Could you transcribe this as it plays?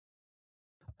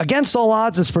Against All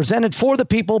Odds is presented for the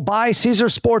people by Caesar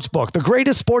Sportsbook, the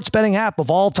greatest sports betting app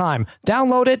of all time.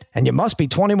 Download it, and you must be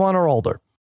 21 or older.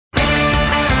 Part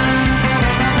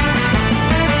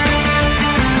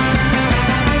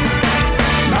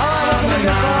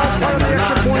of the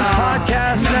Extra Points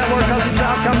Podcast Network. How's it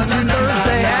sound? Coming to you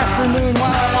Thursday afternoon.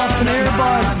 Wow, Austin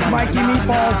Airbud, Mikey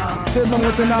Meatballs, fiddling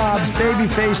with the knobs,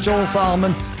 babyface Joel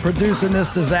Solomon, producing this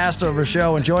disaster of a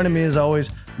show. And joining me as always,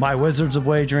 my wizards of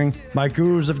wagering, my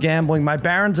gurus of gambling, my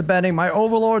barons of betting, my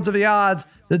overlords of the odds,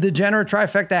 the degenerate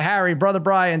trifecta Harry, Brother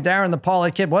Brian, Darren the Parlay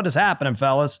Kid. What is happening,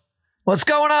 fellas? What's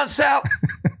going on, Sal?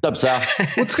 What's up, Sal?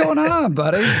 What's going on,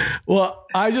 buddy? Well,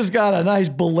 I just got a nice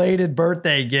belated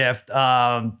birthday gift.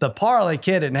 The Parlay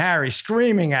Kid and Harry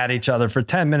screaming at each other for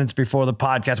 10 minutes before the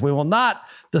podcast. We will not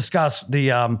discuss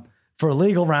the for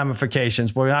legal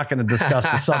ramifications. We're not going to discuss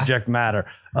the subject matter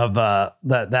of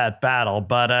that battle.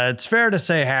 But it's fair to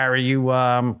say, Harry, you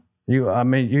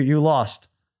lost.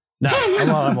 No,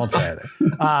 I won't say it.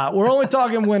 We're only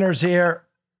talking winners here.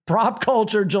 Prop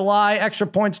Culture July,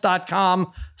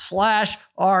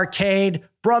 extrapoints.com/arcade.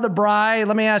 Brother Bry,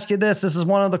 let me ask you this. This is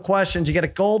one of the questions. You get a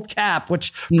gold cap,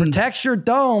 which protects your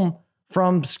dome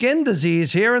from skin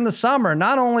disease here in the summer.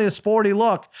 Not only a sporty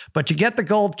look, but you get the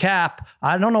gold cap.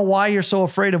 I don't know why you're so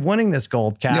afraid of winning this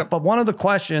gold cap, but one of the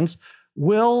questions,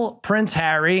 will Prince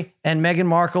Harry and Meghan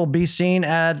Markle be seen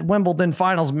at Wimbledon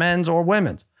finals, men's or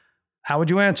women's? How would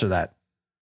you answer that?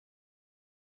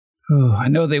 Oh, I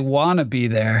know they want to be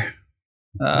there.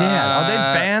 Are they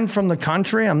banned from the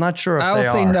country? I'm not sure if they are. I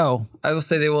will say no. I will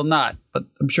say they will not, but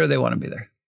I'm sure they want to be there.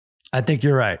 I think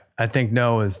you're right. I think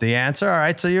no is the answer. All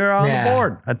right, so you're on the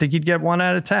board. I think you'd get 1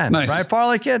 out of 10. Nice. Right,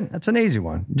 Parlay Kid? That's an easy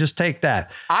one. Just take that.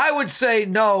 I would say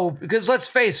no, because let's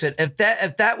face it, if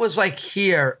that was like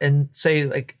here and say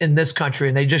like in this country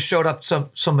and they just showed up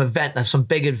some event, some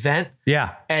big event,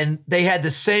 and they had the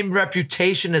same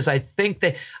reputation as I think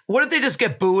they, what if they just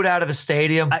get booed out of a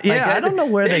stadium? I don't know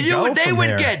where they go. They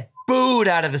would get booed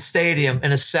out of a stadium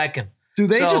in a second. Do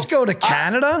they just go to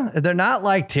Canada? They're not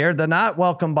liked here. They're not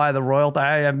welcomed by the royalty.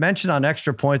 I mentioned on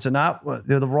Extra Points, and not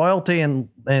the royalty in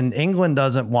England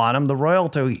doesn't want them. The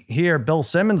royalty here, Bill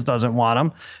Simmons doesn't want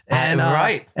them. And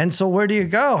right. And so where do you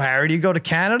go, Harry? Do you go to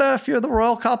Canada if you're the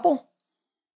royal couple?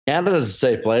 Canada's a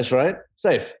safe place, right?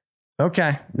 Safe.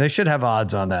 Okay. They should have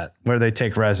odds on that, where they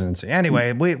take residency.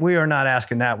 Anyway, we are not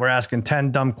asking that. We're asking 10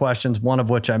 dumb questions, one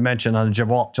of which I mentioned on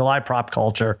July Prop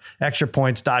Culture,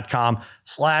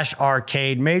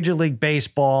 extrapoints.com/arcade. Major League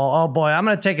Baseball. Oh, boy, I'm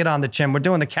going to take it on the chin. We're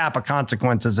doing the cap of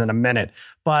consequences in a minute.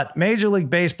 But Major League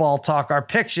Baseball talk, our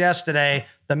picks yesterday,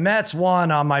 the Mets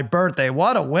won on my birthday.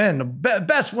 What a win.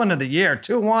 Best win of the year.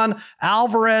 2-1.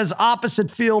 Alvarez, opposite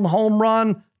field home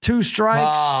run, 2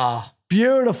 strikes.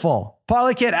 Beautiful.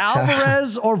 Parlay Kid,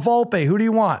 Alvarez or Volpe? Who do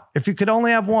you want? If you could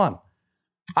only have one.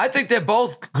 I think they're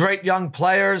both great young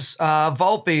players.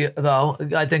 Volpe, though,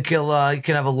 I think he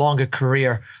can have a longer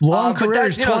career. Career.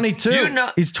 He's 22.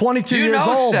 He's 22 years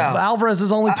old. Sal. Alvarez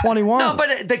is only 21. No,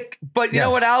 but you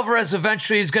know what? Alvarez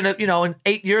eventually is going to, in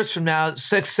 8 years from now,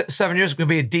 6-7 years, going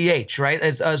to be a DH, right?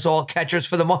 As all catchers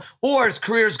for the most, or his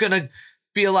career is going to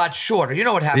be a lot shorter. You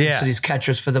know what happens to these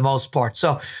catchers for the most part.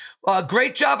 So,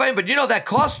 great job, but that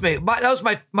cost me. That was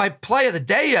my play of the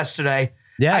day yesterday.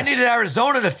 Yes. I needed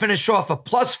Arizona to finish off a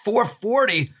plus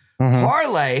 440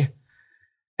 parlay,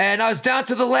 and I was down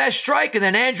to the last strike. And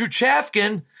then Andrew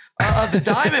Chafkin of the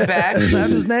Diamondbacks, is that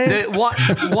his name?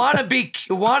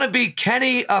 Wannabe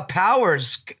Kenny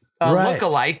Powers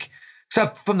lookalike,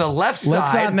 except from the left side.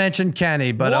 Let's not mention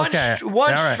Kenny, but one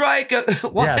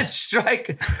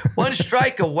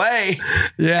strike away.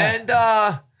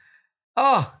 Yeah,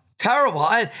 and terrible.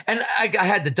 I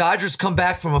had the Dodgers come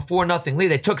back from a 4-0 lead.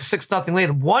 They took a 6-0 lead,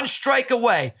 1 strike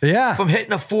away from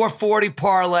hitting a 440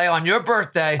 parlay on your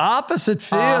birthday. Opposite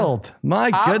field. My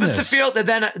goodness. Opposite field,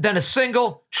 and then a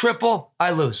single, triple,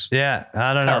 I lose. Yeah,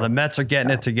 I don't know. The Mets are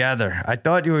getting it together. I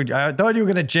thought you were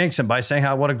going to jinx him by saying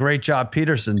what a great job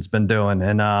Peterson's been doing.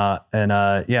 But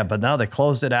now they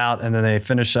closed it out, and then they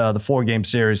finished the 4-game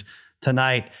series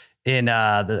tonight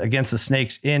against the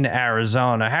Snakes in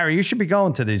Arizona. Harry, you should be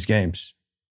going to these games.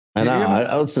 I know.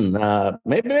 Listen,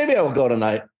 maybe I will go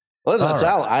tonight. Listen,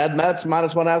 Sal, I had Mets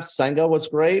 -1.5. Senga was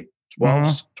great.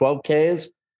 12 Ks.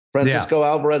 Francisco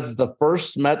Alvarez is the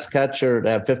first Mets catcher to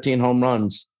have 15 home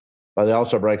runs by the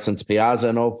All-Star break since Piazza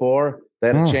in 2004. They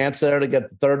had a chance there to get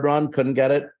the 3rd run, couldn't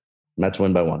get it. Mets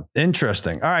win by 1.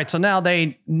 Interesting. All right. So now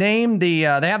they name they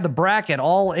have the bracket,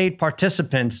 all 8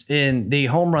 participants in the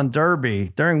home run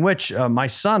derby, during which my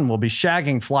son will be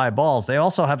shagging fly balls. They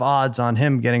also have odds on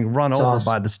him getting run over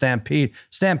by the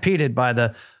stampeded by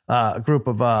the group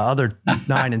of other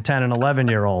 9 and 10 and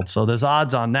 11-year-olds. So there's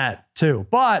odds on that too.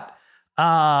 But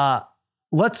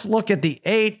let's look at the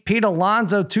 8. Pete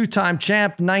Alonso, 2-time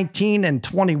champ, 19 and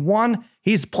 21.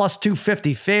 He's plus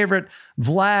 250 favorite.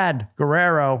 Vlad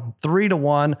Guerrero,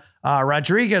 3-1.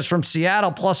 Rodriguez from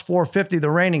Seattle, plus 450, the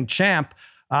reigning champ.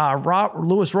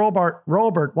 Louis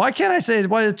Robert. Why can't I say it?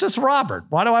 Well, it's just Robert.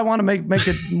 Why do I want to make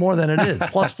it more than it is?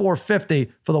 Plus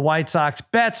 450 for the White Sox.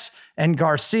 Betts and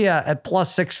Garcia at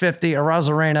plus 650.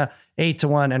 Arozarena,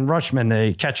 8-1. And Rushman,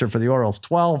 the catcher for the Orioles,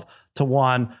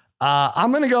 12-1.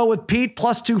 I'm going to go with Pete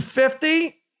plus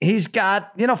 250. He's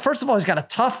got, first of all, he's got a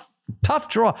tough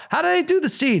draw. How do they do the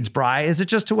seeds, Bri? Is it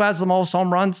just who has the most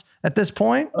home runs at this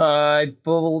point? I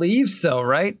believe so,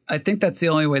 right? I think that's the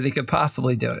only way they could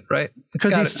possibly do it, right?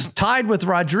 Because he's tied with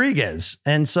Rodriguez.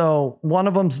 And so one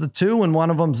of them's the 2 and one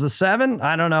of them's the 7.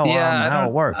 I don't know how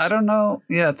it works. I don't know.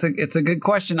 Yeah, it's a good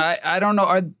question. I don't know.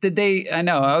 I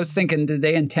was thinking, did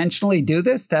they intentionally do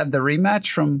this to have the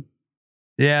rematch from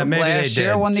maybe last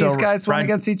year when these guys went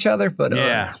against each other? But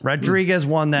Rodriguez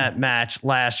won that match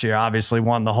last year, obviously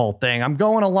won the whole thing. I'm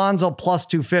going Alonso plus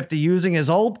 250, using his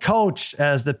old coach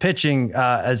as the pitching,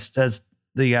 as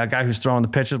the guy who's throwing the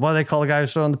pitches. What do they call the guy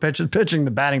who's throwing the pitches? Pitching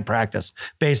the batting practice,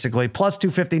 basically. Plus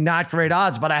 250, not great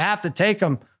odds, but I have to take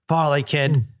him, Parlay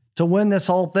Kid, to win this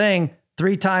whole thing.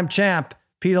 3-time champ,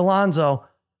 Pete Alonso,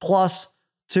 plus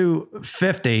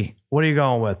 250. What are you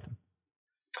going with?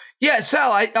 Yeah,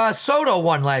 Sal, Soto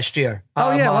won last year.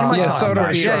 What am I talking Soto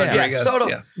about? beat Rodriguez.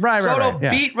 Soto, Right. Soto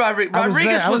beat Rodriguez.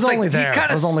 Rodriguez I was only like, there.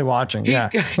 I was only watching.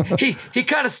 He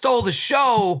kind of stole the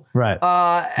show. Right.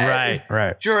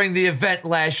 During the event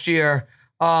last year.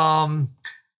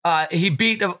 He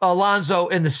beat Alonso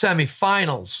in the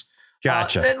semifinals.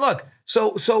 Gotcha. And look,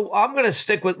 so I'm going to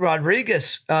stick with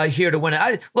Rodriguez here to win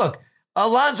it.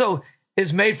 Alonso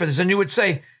is made for this, and you would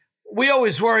say, we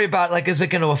always worry about, like, is it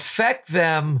going to affect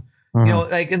them,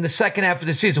 like in the second half of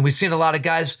the season? We've seen a lot of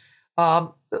guys.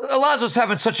 Alonso's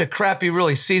having such a crappy,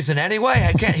 really, season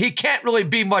anyway. He can't really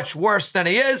be much worse than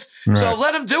he is. Right. So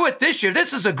let him do it this year.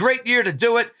 This is a great year to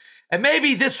do it. And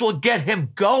maybe this will get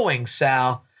him going,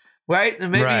 Sal, right?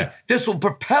 And maybe this will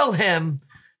propel him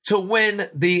to win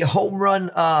the home run,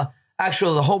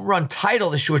 the home run title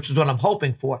this year, which is what I'm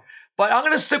hoping for. But I'm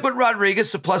going to stick with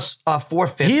Rodriguez at plus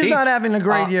 450. He's not having a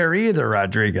great year either,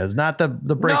 Rodriguez. Not the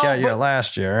breakout year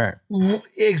last year. Right?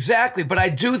 Exactly. But I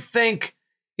do think,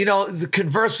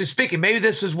 conversely speaking, maybe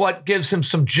this is what gives him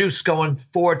some juice going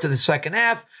forward to the second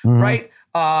half, right?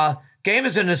 Game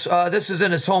is in his. This is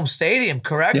in his home stadium,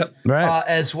 correct? Yep. Right.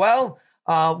 As well,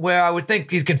 where I would think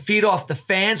he can feed off the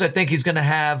fans. I think he's going to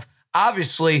have,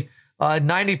 obviously,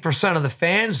 90% of the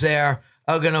fans there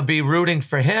are going to be rooting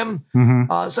for him.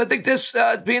 So I think this,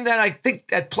 being that I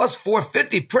think at plus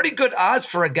 450, pretty good odds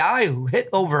for a guy who hit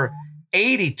over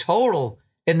 80 total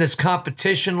in this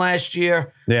competition last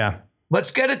year. Yeah. Let's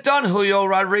get it done, Julio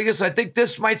Rodriguez. I think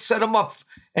this might set him up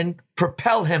and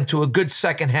propel him to a good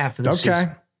second half of the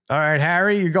season. All right,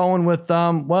 Harry, you're going with,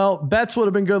 Betts would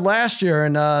have been good last year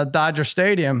in Dodger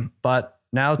Stadium, but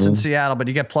now it's in Seattle, but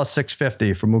you get plus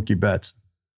 650 for Mookie Betts.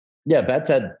 Yeah, Betts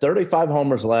had 35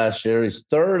 homers last year. He's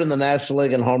third in the National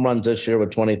League in home runs this year with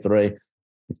 23.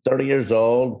 He's 30 years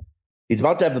old. He's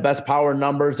about to have the best power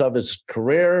numbers of his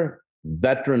career.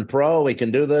 Veteran pro. He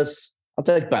can do this. I'll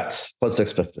take Betts plus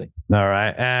 650. All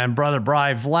right. And brother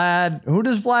Bri, Vlad. Who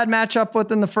does Vlad match up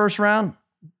with in the first round?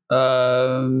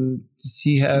 Does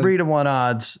he have 3-1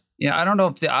 odds? Yeah, I don't know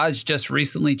if the odds just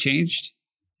recently changed.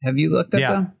 Have you looked at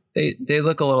them? They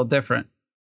look a little different.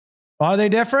 Are they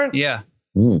different? Yeah.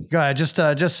 Go ahead.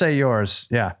 Just say yours.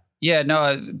 Yeah. Yeah.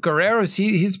 No, Guerrero's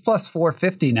he's plus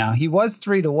 450 now. He was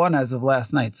 3-1 as of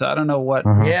last night. So I don't know what.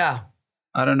 Yeah.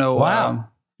 I don't know. Wow.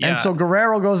 And so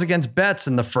Guerrero goes against Betts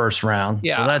in the first round.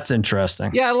 Yeah. So that's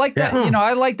interesting. Yeah, I like that.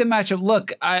 I like the matchup.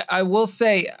 Look, I will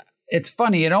say it's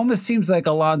funny. It almost seems like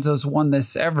Alonso's won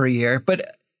this every year,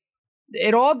 but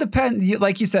it all depends.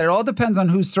 Like you said, it all depends on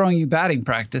who's throwing you batting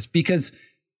practice, because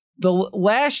the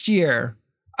last year,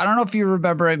 I don't know if you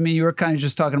remember, I mean, you were kind of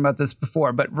just talking about this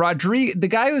before, but the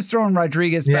guy who was throwing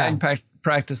Rodriguez batting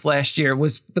practice last year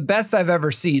was the best I've ever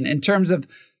seen in terms of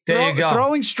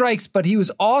throwing strikes, but he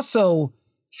was also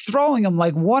throwing them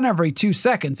like one every 2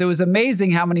 seconds. It was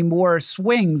amazing how many more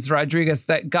swings Rodriguez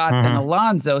that got than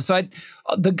Alonso. So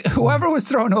whoever was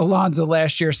throwing to Alonso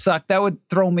last year sucked. That would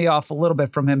throw me off a little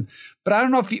bit from him. But I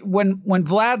don't know if when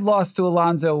Vlad lost to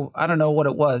Alonso, I don't know what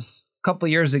it was, a couple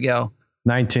of years ago.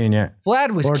 19, yeah.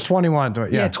 Vlad was... Or 21.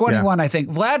 Yeah, 21, I think.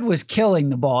 Vlad was killing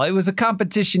the ball. It was a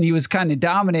competition he was kind of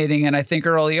dominating, and I think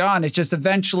early on, it's just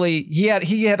eventually, he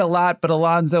hit a lot, but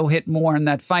Alonso hit more in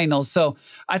that final. So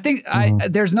I think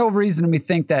there's no reason to me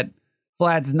think that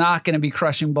Vlad's not going to be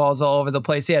crushing balls all over the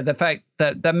place. Yeah, the fact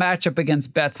that the matchup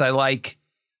against Betts I like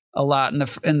a lot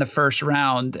in the first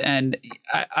round, and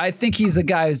I think he's a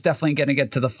guy who's definitely going to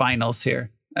get to the finals here.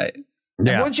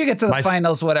 Once you get to the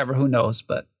finals, whatever, who knows,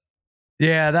 but...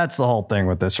 Yeah, that's the whole thing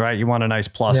with this, right? You want a nice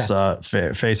plus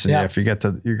facing you if you get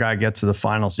to your guy gets to the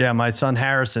finals. Yeah, my son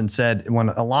Harrison said when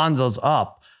Alonso's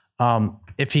up,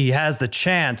 if he has the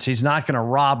chance, he's not going to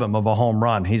rob him of a home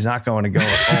run. He's not going to go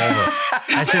over.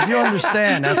 I said, you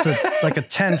understand that's like a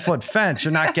 10-foot fence.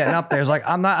 You're not getting up there. He's like,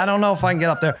 I don't know if I can get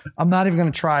up there. I'm not even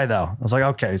going to try though. I was like,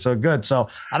 okay, so good. So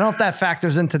I don't know if that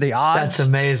factors into the odds. That's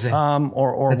amazing.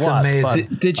 Or that's what. Amazing.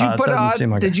 But, did you put odds?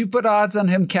 Did you put odds on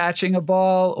him catching a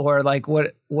ball, or like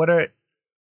what are?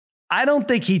 I don't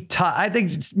think I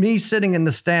think it's me sitting in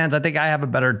the stands. I think I have a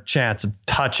better chance of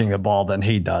touching a ball than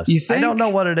he does. You think? I don't know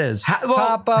what it is. Is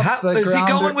he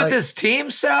going with his team,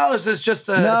 Sal? Or is this just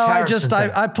a... No,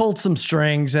 I pulled some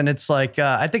strings, and it's like,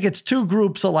 I think it's two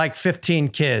groups of like 15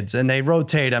 kids, and they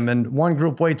rotate them, and one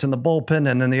group waits in the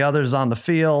bullpen, and then the other's on the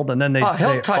field, and then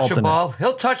he'll touch a ball.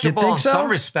 He'll touch a ball in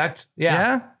some respect.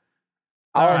 Yeah?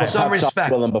 Yeah? Some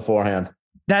respect. With him beforehand.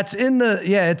 That's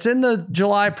it's in the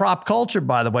July prop culture,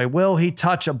 by the way. Will he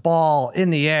touch a ball in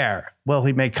the air? Will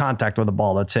he make contact with a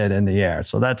ball that's hit in the air?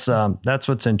 So that's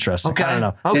what's interesting. Okay. I don't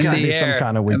know. Okay. It's gonna be some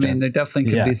kind of weekend. I mean, there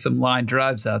definitely could be some line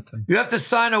drives out there. You have to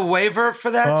sign a waiver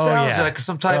for that, Sal? Like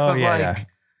some type of he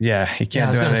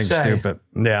can't do anything stupid.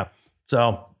 Yeah.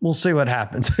 So we'll see what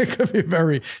happens. It could be a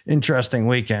very interesting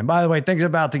weekend. By the way, things are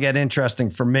about to get interesting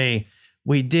for me.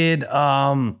 We did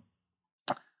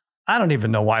I don't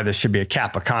even know why this should be a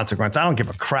cap of consequence. I don't give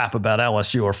a crap about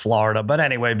LSU or Florida. But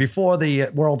anyway, before the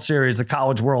World Series, the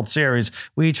College World Series,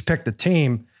 we each picked a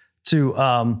team to,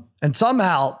 and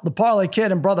somehow the Parlay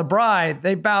Kid and Brother Bry,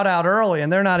 they bowed out early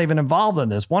and they're not even involved in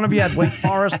this. One of you had Wake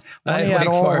Forest, one of you had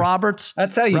Oral Roberts.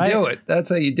 That's how you do it. That's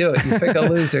how you do it. You pick a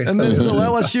loser. And then so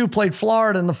LSU played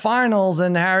Florida in the finals,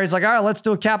 and Harry's like, all right, let's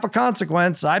do a cap of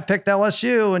consequence. I picked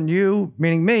LSU, and you,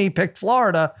 meaning me, picked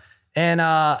Florida. And,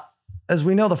 as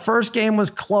we know, the first game was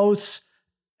close.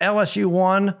 LSU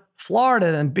won. Florida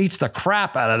then beats the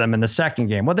crap out of them in the second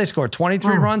game. What they scored?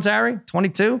 23 runs, Harry?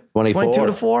 22? 22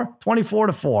 to 4? 24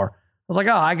 to 4. I was like,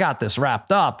 oh, I got this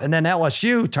wrapped up. And then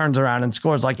LSU turns around and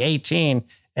scores like 18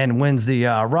 and wins the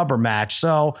rubber match.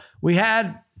 So we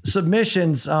had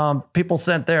submissions. People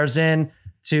sent theirs in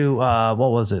to,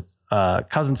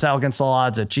 Cousin Sal Against All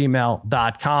Odds at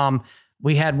gmail.com.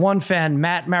 We had one fan,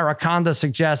 Matt Mariconda,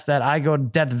 suggest that I go to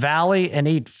Death Valley and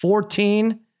eat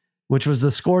 14, which was the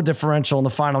score differential in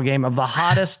the final game of the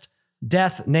hottest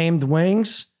death named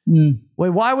wings. Wait,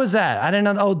 why was that? I didn't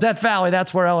know. Oh, Death Valley.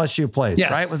 That's where LSU plays,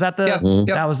 right? Was that that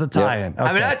was the tie-in? Okay.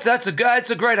 I mean, that's a good.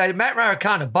 It's a great idea. Matt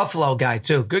Mariconda, Buffalo guy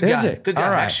too. Good guy. Good guy. All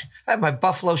right. Actually, I have my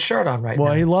Buffalo shirt on right now.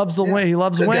 Well, he loves the wing. He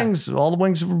loves the wings. Guy. All the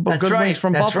wings, wings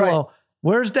from Buffalo. Right.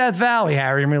 Where's Death Valley,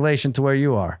 Harry, in relation to where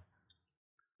you are?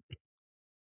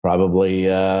 Probably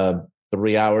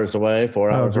 3 hours away,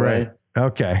 4 hours away.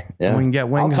 Okay. Yeah. We can get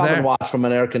wings I'll come there. and watch from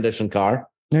an air-conditioned car.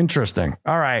 Interesting.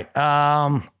 All right.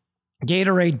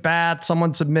 Gatorade bath.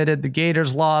 Someone submitted the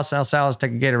Gators lost. Now Sal's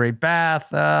take a Gatorade bath.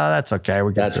 That's okay.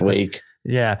 That's weak.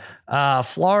 Yeah.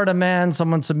 Florida man,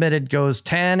 someone submitted, goes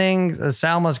tanning.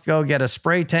 Sal must go get a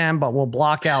spray tan, but will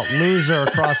block out loser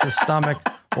across his stomach.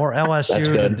 Or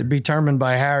LSU to be determined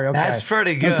by Harry. Okay. That's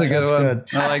pretty good. That's a good one. Good.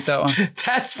 I like that one.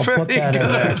 That's pretty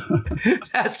good.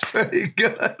 That's pretty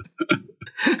good.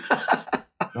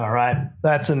 All right.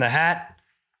 That's in the hat.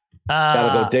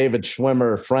 Gotta go David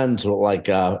Schwimmer, friends with like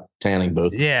tanning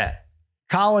booth. Yeah.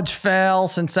 College fail.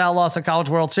 Since Sal lost the College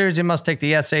World Series, he must take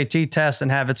the SAT test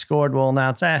and have it scored. We'll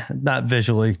announce, not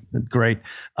visually great.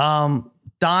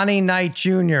 Donnie Knight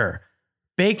Jr.,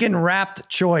 bacon wrapped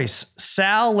choice.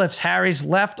 Sal lifts Harry's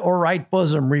left or right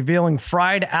bosom, revealing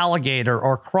fried alligator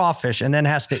or crawfish, and then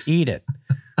has to eat it.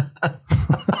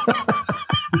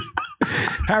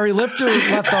 Harry, lift your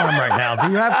left arm right now.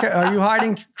 Are you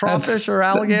hiding crawfish or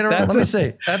alligator? Let me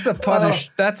see. That's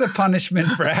a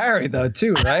punishment for Harry, though,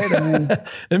 too, right? I mean,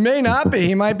 it may not be.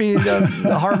 He might be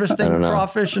harvesting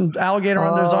crawfish and alligator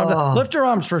under his arm. Lift your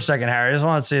arms for a second, Harry. I just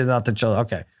want to see nothing chill.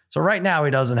 Okay, so right now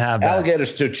he doesn't have that.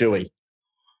 Alligator's too chewy.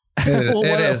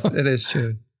 It is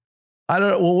true. I don't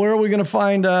know. Well, where are we going to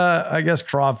find, I guess,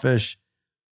 crawfish?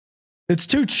 It's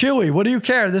too chewy. What do you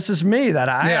care? This is me that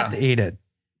I have to eat it.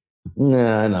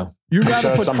 Yeah, I know. You'd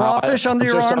rather put crawfish under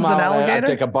your arms than alligator? I'd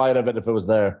take a bite of it if it was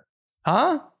there.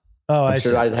 Huh? I'm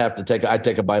sure I'd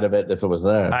take a bite of it if it was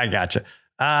there. I gotcha.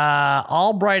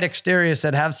 Albright Exterior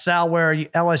said, have Sal wear a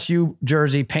LSU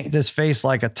jersey, paint his face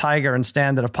like a tiger, and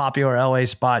stand at a popular LA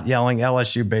spot yelling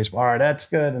LSU baseball. All right, that's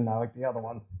good. And I like the other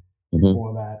one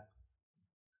before that.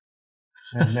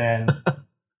 And then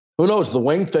who knows, the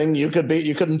wing thing, you could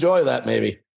enjoy that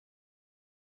maybe.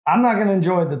 I'm not going to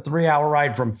enjoy the 3-hour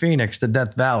ride from Phoenix to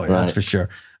Death Valley. Right. That's for sure.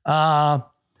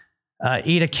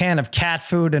 Eat a can of cat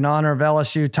food in honor of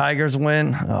LSU Tigers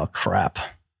win. Oh, crap.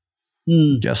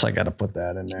 Guess I got to put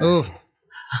that in there. Oof.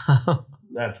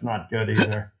 That's not good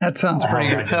either. That sounds pretty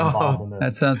good.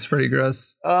 That sounds pretty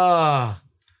gross. That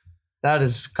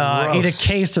is gross. Eat a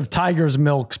case of Tiger's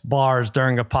Milk bars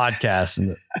during a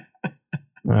podcast.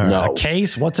 No. A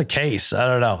case? What's a case? I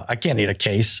don't know. I can't eat a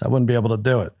case. I wouldn't be able to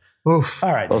do it. Oof.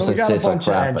 All right. So we got a bunch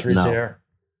of entries here.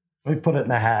 Let me put it in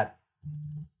the hat.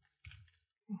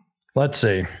 Let's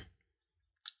see.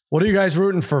 What are you guys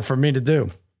rooting for me to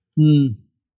do?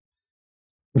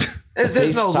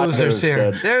 There's no losers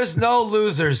here. There's no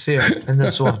losers here in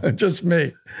this one. Just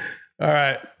me. All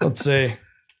right. Let's see.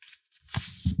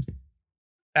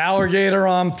 Alligator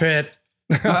on pit.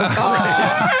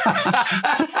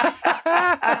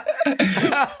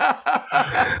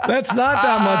 That's not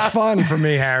that much fun for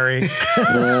me, Harry.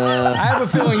 I have a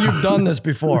feeling you've done this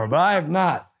before, but I have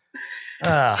not.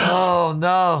 Oh,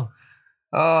 no.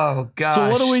 Oh, gosh. So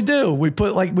what do? We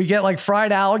get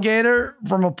fried alligator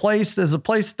from a place. There's a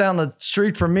place down the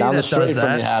street from me that does that. Down the street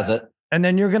from me has it. And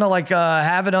then you're going to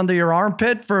have it under your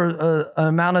armpit for an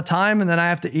amount of time, and then I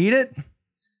have to eat it?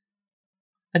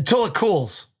 Until it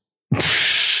cools.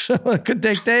 It could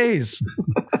take days.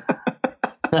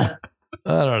 I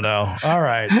don't know. All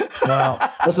right.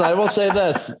 Well, listen, I will say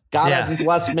this. God hasn't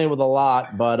blessed me with a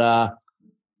lot, but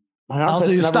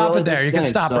also you stop it there. You can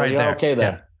stop right there. Okay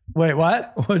there. Yeah. Wait,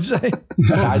 what? What'd you say?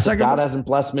 God hasn't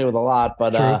blessed me with a lot,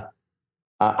 but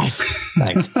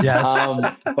thanks.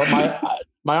 Yes. But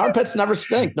my armpits never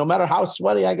stink, no matter how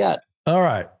sweaty I get. All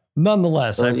right.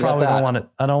 Nonetheless, I probably don't want it.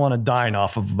 I don't want to dine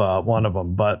off of one of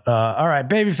them. But all right,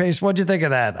 Babyface, what'd you think of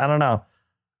that? I don't know.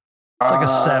 It's like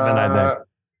a 7, I think.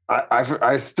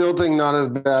 I still think not as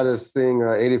bad as seeing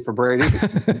 80 for Brady.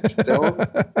 Still,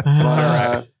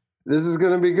 but this is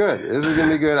going to be good.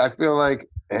 I feel like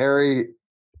Harry.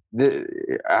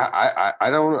 I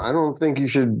don't think you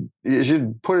should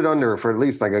put it under for at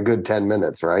least a good 10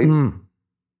 minutes, right?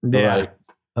 Yeah. Right.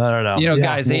 I don't know.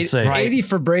 Guys, we'll 80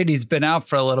 for Brady's been out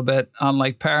for a little bit on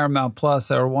Paramount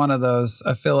Plus or one of those.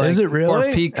 I feel like. Is it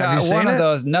really? Or Peacock, one of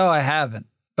those. No, I haven't.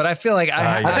 But I feel like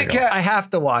I have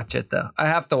to watch it though. I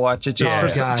have to watch it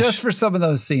just for some of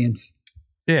those scenes.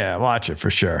 Yeah, watch it for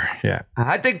sure. Yeah.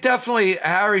 I think definitely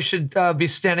Harry should be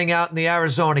standing out in the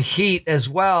Arizona heat as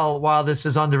well while this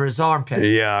is under his armpit.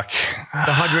 Yuck.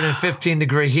 The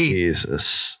 115-degree heat.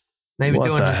 Jesus. Maybe what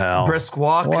doing a brisk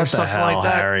walk or something like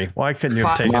that. Harry? Why couldn't you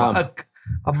have taken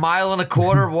a mile and a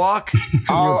quarter walk?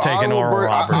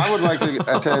 I would like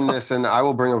to attend this, and I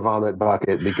will bring a vomit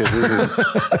bucket because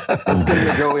it's going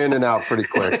to go in and out pretty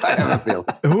quick. I have a feeling.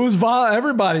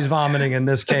 Everybody's vomiting in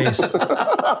this case.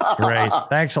 Great.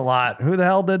 Thanks a lot. Who the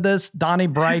hell did this? Donnie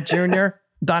Bright Jr.?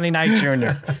 Donnie Knight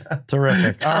Jr.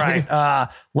 Terrific. All right.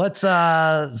 Let's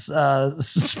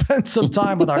spend some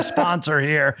time with our sponsor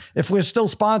here. If we're still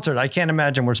sponsored, I can't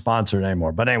imagine we're sponsored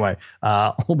anymore. But anyway,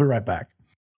 we'll be right back.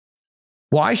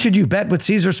 Why should you bet with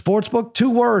Caesars Sportsbook? 2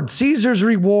 words, Caesars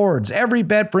Rewards. Every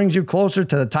bet brings you closer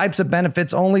to the types of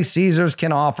benefits only Caesars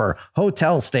can offer.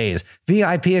 Hotel stays,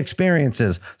 VIP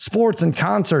experiences, sports and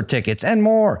concert tickets, and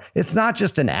more. It's not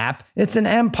just an app, it's an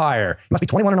empire. You must be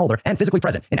 21 and older and physically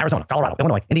present in Arizona, Colorado,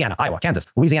 Illinois, Indiana, Iowa, Kansas,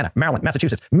 Louisiana, Maryland,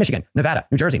 Massachusetts, Michigan, Nevada,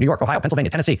 New Jersey, New York, Ohio, Pennsylvania,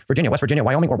 Tennessee, Virginia, West Virginia,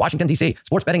 Wyoming, or Washington, D.C.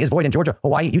 Sports betting is void in Georgia,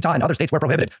 Hawaii, Utah, and other states where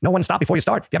prohibited. No one stop before you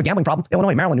start. If you have a gambling problem,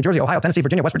 Illinois, Maryland, New Jersey, Ohio, Tennessee,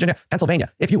 Virginia, West Virginia, Pennsylvania.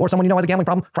 If you or someone you know has a gambling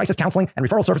problem, crisis counseling and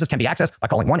referral services can be accessed by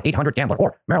calling 1-800-GAMBLER.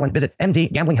 Or Maryland, visit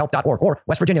mdgamblinghelp.org. Or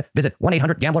West Virginia, visit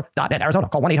 1-800-GAMBLER.net. Arizona,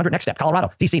 call 1-800-NEXT-STEP. Colorado,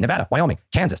 D.C., Nevada, Wyoming,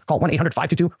 Kansas, call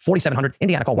 1-800-522-4700.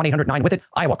 Indiana, call 1-800-9-WITH-IT.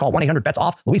 Iowa, call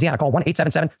 1-800-BETS-OFF. Louisiana, call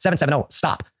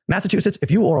 1-877-770-STOP. Massachusetts, if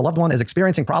you or a loved one is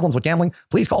experiencing problems with gambling,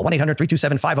 please call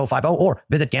 1-800-327-5050 or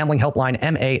visit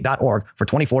gamblinghelplinema.org for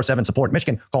 24/7 support.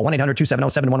 Michigan, call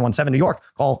 1-800-270-7117. New York,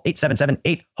 call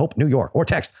 877-8-HOPE-NEW YORK or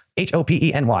text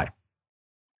HOPENY.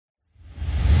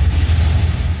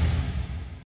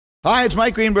 Hi, it's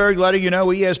Mike Greenberg letting you know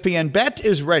ESPN Bet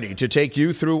is ready to take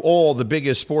you through all the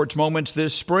biggest sports moments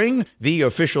this spring. The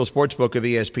official sportsbook of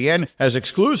ESPN has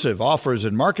exclusive offers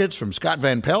and markets from Scott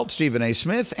Van Pelt, Stephen A.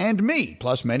 Smith, and me,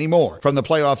 plus many more. From the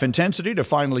playoff intensity to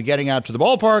finally getting out to the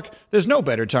ballpark, there's no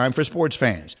better time for sports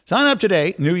fans. Sign up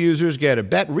today. New users get a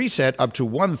bet reset up to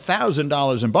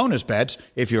 $1,000 in bonus bets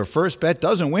if your first bet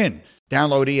doesn't win.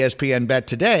 Download ESPN Bet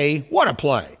today. What a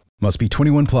play. Must be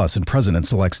 21 plus and present in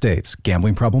select states.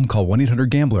 Gambling problem? Call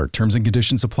 1-800-GAMBLER. Terms and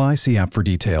conditions apply. See app for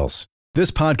details. This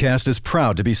podcast is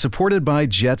proud to be supported by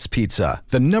Jets Pizza,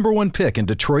 the #1 pick in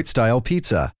Detroit-style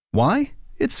pizza. Why?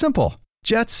 It's simple.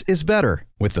 Jets is better.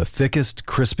 With the thickest,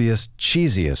 crispiest,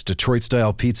 cheesiest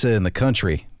Detroit-style pizza in the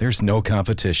country, there's no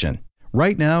competition.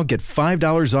 Right now, get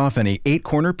 $5 off any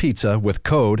 8-corner pizza with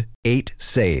code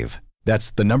 8SAVE.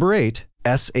 That's the number 8,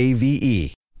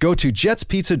 SAVE. Go to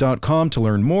jetspizza.com to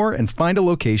learn more and find a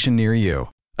location near you.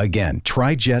 Again,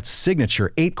 try Jet's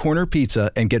signature 8-corner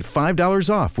pizza and get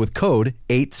 $5 off with code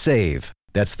 8SAVE.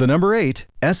 That's the number 8,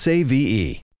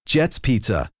 SAVE. Jet's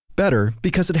Pizza. Better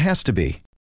because it has to be.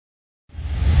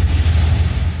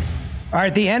 All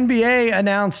right, the NBA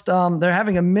announced they're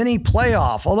having a mini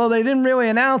playoff, although they didn't really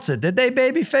announce it. Did they,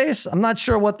 babyface? I'm not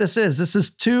sure what this is. This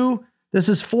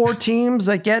is 4 teams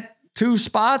that get 2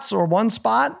 spots or 1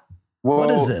 spot? Well,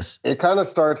 what is this? It kind of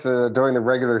starts during the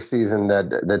regular season that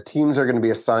the teams are going to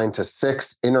be assigned to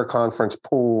 6 interconference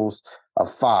pools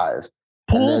of 5.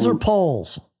 Pools or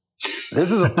polls?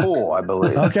 This is a pool, I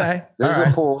believe. Okay. This is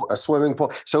a pool, a swimming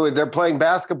pool. So they're playing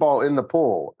basketball in the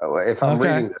pool, if I'm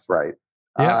reading this right.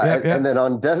 And then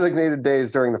on designated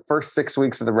days during the first 6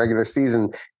 weeks of the regular season,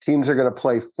 teams are going to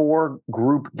play 4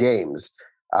 group games.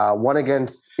 1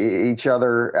 against each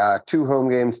other, 2 home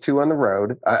games, 2 on the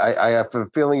road. I have a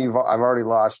feeling I've already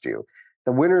lost you.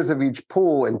 The winners of each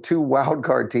pool and 2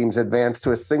 wildcard teams advance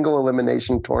to a single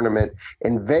elimination tournament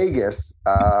in Vegas,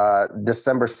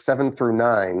 December 7 through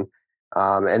 9.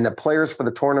 And the players for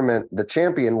the tournament, the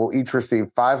champion, will each receive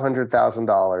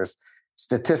 $500,000.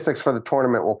 Statistics for the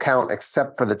tournament will count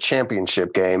except for the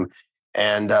championship game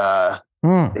and the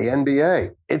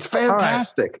NBA. It's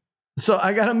fantastic. So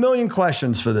I got a million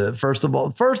questions for the first of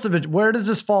all. First of it, where does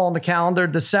this fall on the calendar?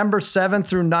 December 7th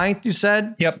through 9th, you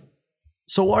said? Yep.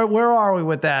 So where are we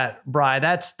with that, Bri?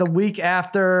 That's the week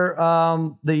after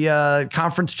the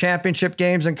conference championship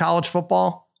games in college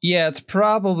football? Yeah,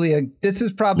 this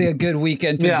is probably a good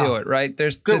weekend to do it, right?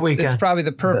 Weekend. It's probably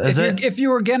the perfect. If you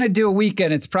were going to do a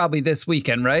weekend, it's probably this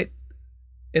weekend, right?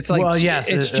 It's like, well, yes,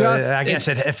 it's just, I guess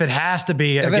if it has to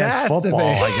be against football,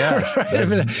 I guess. Right?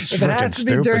 If it has to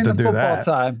be during the football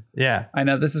time. Yeah. I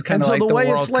know this is kind of like the way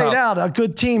World it's laid Cup. out, a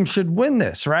good team should win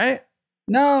this, right?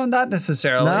 No, not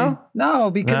necessarily. No,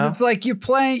 because it's like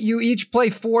you each play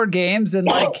 4 games and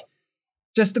like,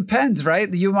 just depends,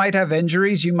 right? You might have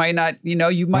injuries. You might not,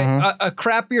 you might, a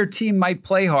crappier team might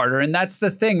play harder. And that's the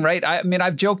thing, right? I mean,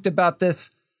 I've joked about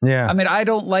this. Yeah. I mean, I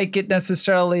don't like it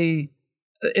necessarily.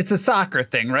 It's a soccer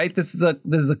thing, right? This is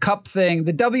a cup thing.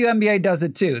 The WNBA does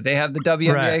it too. They have the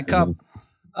WNBA Cup.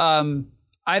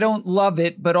 I don't love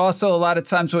it, but also a lot of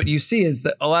times what you see is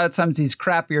that a lot of times these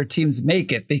crappier teams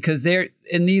make it because they're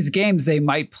in these games, they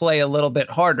might play a little bit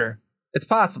harder. It's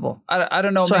possible. I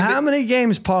don't know. So how many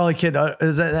games, Parlay Kid,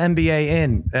 is the NBA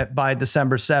in by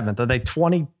December 7th? Are they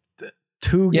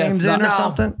 22 games in or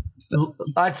something?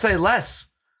 I'd say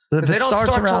less. So if it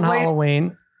starts around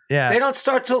Halloween. Yeah, they don't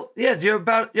start till you're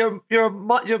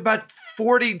about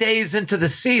 40 days into the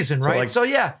season, right? Like so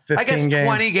I guess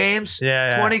 20 games.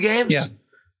 20 games. Yeah,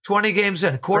 20 games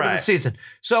in a quarter of the season.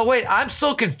 So wait, I'm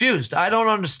still confused. I don't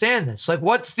understand this. Like,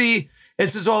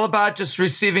 is this all about just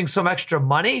receiving some extra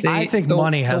money? I think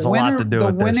money has a lot to do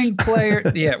with this. The winning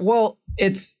player. Yeah, well,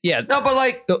 no, but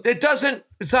like it doesn't.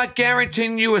 It's not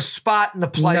guaranteeing you a spot in the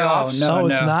playoffs. No,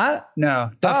 it's not.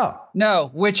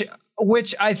 No,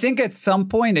 which I think at some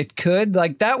point it could.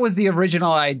 Like that was the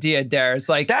original idea, Darius.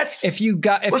 Like if you won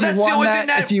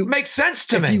that, makes sense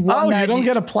to me. You don't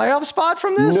get a playoff spot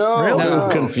from this? No,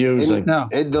 really? Confusing.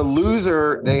 The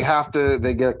loser, they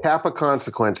get a cap of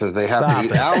consequences. They have to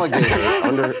eat alligator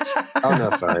under. Oh no,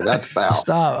 sorry, that's Sal.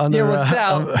 Stop under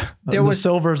Sal. There was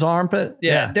Silver's armpit.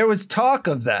 Yeah, there was talk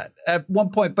of that at one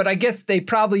point, but I guess they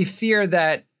probably fear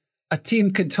that a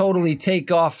team could totally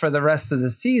take off for the rest of the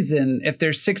season if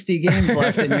there's 60 games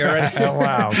left and you're already. Oh,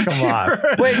 wow, come on.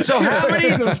 Wait, so how many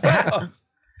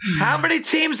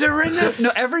teams are in this? No,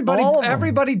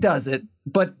 everybody does it,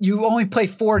 but you only play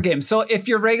 4 games. So if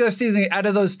your regular season, out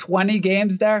of those 20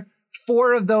 games there,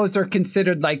 4 of those are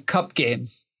considered like cup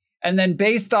games. And then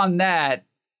based on that,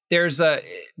 there's a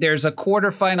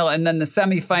quarterfinal and then the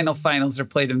semifinal finals are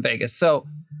played in Vegas. So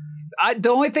The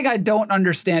only thing I don't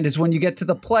understand is when you get to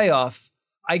the playoff,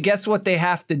 I guess what they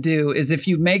have to do is if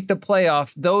you make the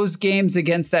playoff, those games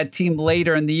against that team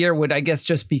later in the year would, I guess,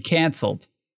 just be canceled,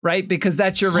 right? Because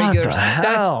that's your regular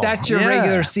that's your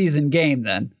regular season game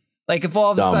then. Like if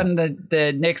all of a sudden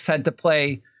the Knicks had to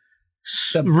play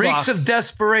the reeks Bucks. of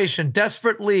desperation,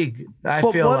 desperate league. I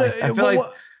feel like.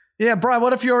 Yeah, Brian,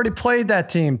 what if you already played that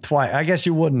team twice? I guess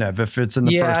you wouldn't have if it's in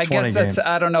the first 20 games. Yeah, I guess that's,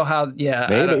 I don't know how,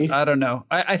 maybe. I don't know.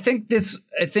 I think, is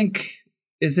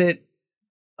it?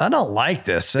 I don't like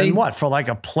this. And what, for like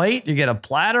a plate? You get a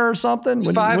platter or something? It's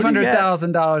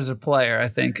 $500,000 a player, I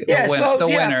think. Yeah, the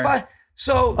winner.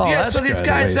 So these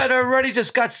guys that already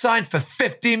just got signed for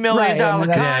 $50 million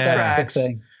contracts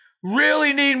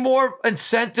really need more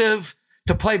incentive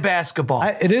to play basketball.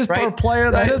 It is per player.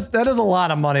 That is a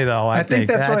lot of money, though. I think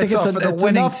that's what I saw for the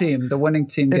winning team. The winning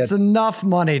team gets... It's enough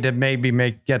money to maybe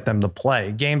get them to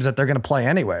play games that they're going to play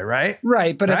anyway, right?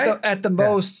 Right, but at the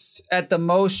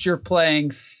most you're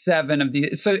playing 7 of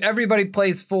these. So everybody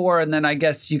plays 4, and then I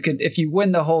guess you could, if you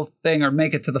win the whole thing or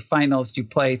make it to the finals, you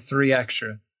play 3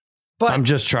 extra. But I'm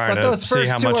just trying to see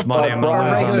how much money I'm going to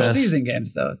lose on regular this. Season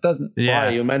games, though. It doesn't. Yeah,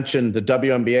 you mentioned the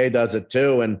WNBA does it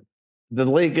too, and the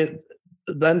league.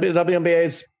 The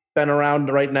WNBA's been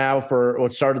around right now for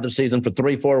what started the season for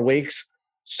 3-4 weeks.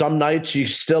 Some nights you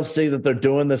still see that they're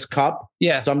doing this cup.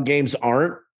 Yeah. Some games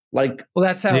aren't. Like, well,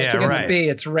 that's how it's going to be.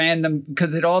 It's random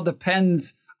because it all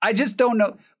depends. I just don't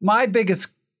know. My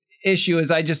biggest issue is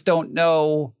I just don't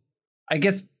know. I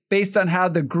guess based on how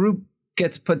the group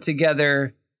gets put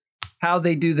together, how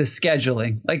they do the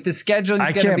scheduling. Like the scheduling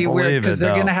is going to be weird because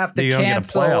they're going to have to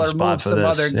cancel or move some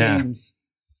other games.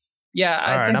 Yeah,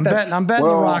 I'm betting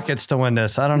the Rockets to win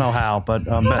this. I don't know how, but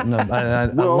I'm betting. I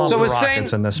love the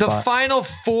Rockets in this spot. The Final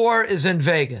 4 is in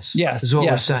Vegas. Yes, is what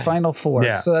we're saying. The Final 4.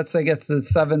 Yeah. So that's, I guess, the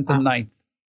 7th and 9th.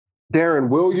 Darren,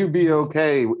 will you be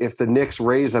okay if the Knicks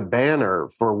raise a banner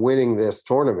for winning this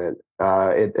tournament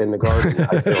in the Garden?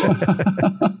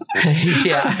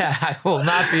 Yeah, I will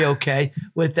not be okay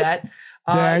with that.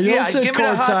 You'll sit give me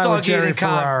a hot dog Jerry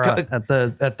Ferrara at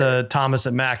the Thomas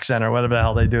and Mack Center, whatever the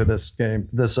hell they do this game,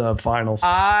 this finals.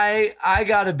 I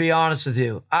got to be honest with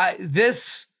you. I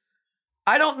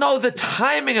don't know the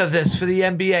timing of this for the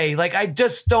NBA. Like, I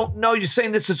just don't know. You're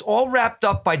saying this is all wrapped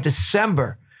up by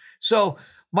December. So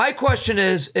my question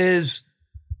is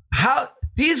how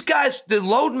these guys, the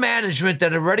load management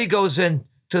that already goes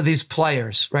into these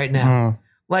players right now,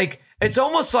 like it's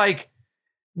almost like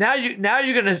now you're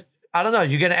going to, I don't know.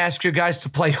 You're going to ask your guys to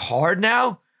play hard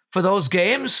now for those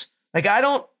games? Like,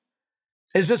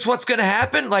 is this what's going to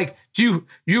happen? Like, do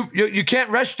you can't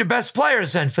rest your best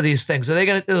players then for these things? Is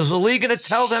the league going to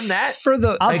tell them that?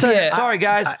 Sorry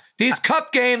guys, these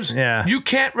cup games, you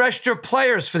can't rest your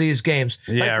players for these games.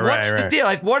 What's the deal?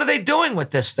 Like, what are they doing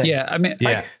with this thing? Yeah, I mean,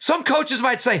 some coaches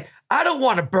might say, I don't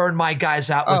want to burn my guys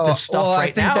out with this stuff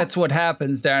right now. I think that's what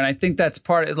happens, Darren. I think that's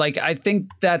part of, like, I think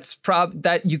that's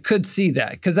that you could see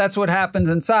that because that's what happens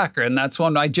in soccer. And that's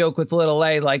when I joke with little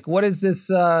A, like, what is this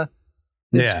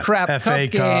crap FA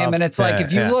cup game? And it's like,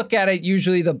 if you look at it,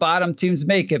 usually the bottom teams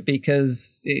make it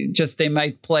because they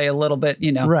might play a little bit,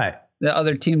 Right. The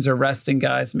other teams are resting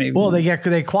guys, maybe. Well,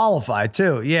 they qualify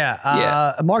too.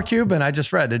 Yeah. Mark Cuban, I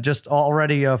just read it, just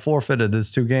already forfeited his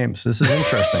 2 games. This is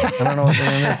interesting. I don't know what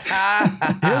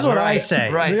here's what I say.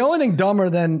 Right. The only thing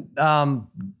dumber than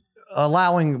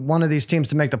allowing one of these teams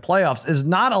to make the playoffs is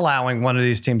not allowing one of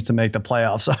these teams to make the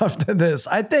playoffs after this.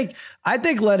 I think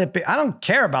let it be. I don't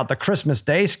care about the Christmas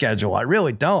Day schedule. I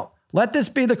really don't. Let this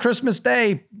be the Christmas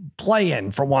Day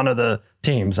play-in for one of the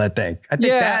teams, I think. I think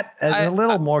that is a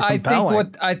little more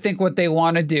compelling. I think what they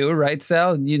want to do, right,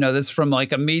 Sal? This from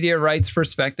like a media rights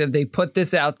perspective. They put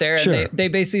this out there and they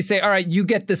basically say, all right, you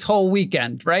get this whole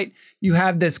weekend, right? You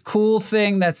have this cool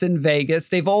thing that's in Vegas.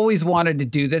 They've always wanted to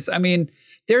do this. I mean,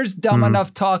 there's dumb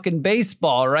enough talk in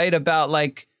baseball, right? About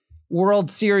like World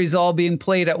Series all being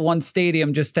played at one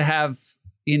stadium just to have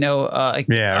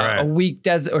a week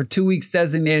or 2 weeks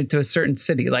designated to a certain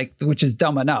city, like, which is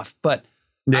dumb enough. But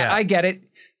I get it.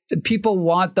 People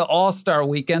want the All-Star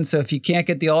weekend. So if you can't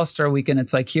get the All-Star weekend,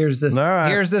 it's like, here's this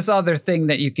other thing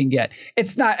that you can get.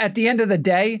 It's not, at the end of the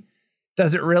day,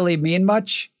 does it really mean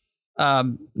much?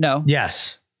 No.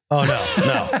 Yes. Oh,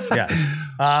 no. Yeah.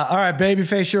 All right,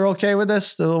 Babyface, you're okay with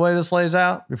this, the way this lays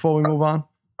out before we move on?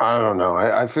 I don't know.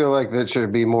 I feel like there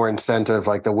should be more incentive.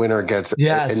 Like the winner gets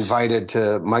invited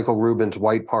to Michael Rubin's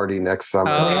white party next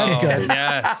summer. Oh, that's good.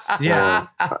 Yes. Yeah.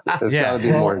 There's got to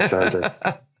be more incentive.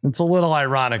 It's a little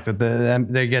ironic that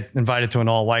they get invited to an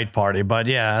all-white party, but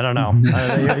yeah, I don't know.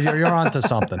 You're onto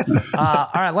something. All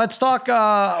right, let's talk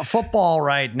football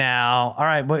right now. All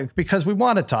right, because we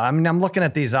wanted to. I mean, I'm looking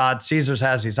at these odds. Caesars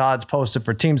has these odds posted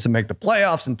for teams to make the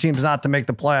playoffs and teams not to make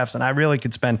the playoffs, and I really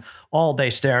could spend all day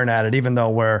staring at it, even though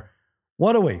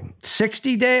what are we,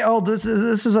 60 day? Oh, this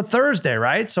is a Thursday,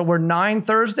 right? So we're 9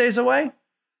 Thursdays away?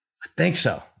 I think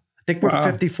so. I think we're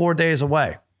 54 days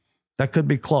away. That could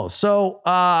be close. So,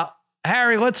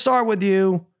 Harry, let's start with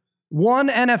you. One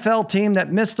NFL team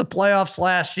that missed the playoffs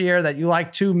last year that you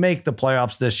like to make the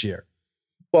playoffs this year.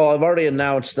 Well, I've already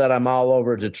announced that I'm all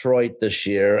over Detroit this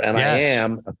year, and yes. I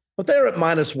am. But they're at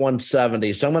minus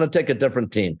 170, so I'm going to take a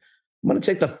different team. I'm going to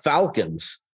take the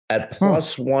Falcons at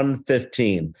plus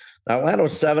 115. Now, Atlanta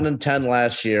was 7-10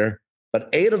 last year, but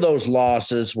 8 of those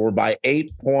losses were by 8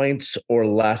 points or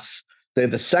less. They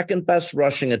have the second best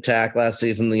rushing attack last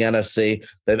season in the NFC.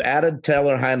 They've added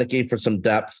Taylor Heineke for some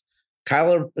depth.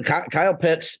 Kyle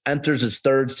Pitts enters his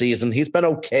third season. He's been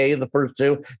okay the first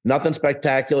 2. Nothing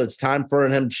spectacular. It's time for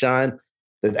him to shine.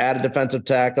 They've added defensive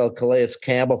tackle Calais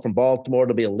Campbell from Baltimore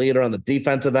to be a leader on the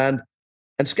defensive end.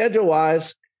 And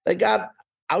schedule-wise, they got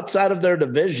outside of their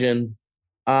division,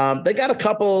 they got a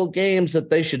couple games that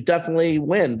they should definitely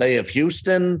win. They have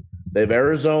Houston, they have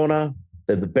Arizona,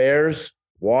 they have the Bears,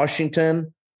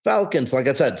 Washington, Falcons. Like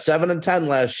I said, 7-10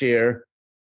 last year.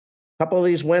 A couple of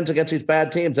these wins against these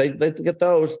bad teams, they get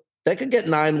those. They could get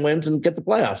 9 wins and get the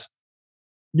playoffs.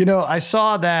 You know, I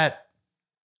saw that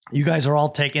you guys are all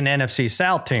taking NFC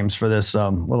South teams for this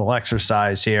little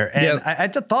exercise here. And yep. I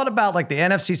just thought about like the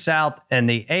NFC South and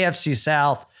the AFC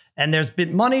South. And there's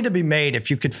been money to be made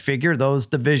if you could figure those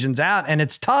divisions out. And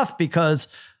it's tough because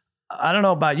I don't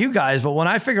know about you guys, but when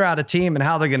I figure out a team and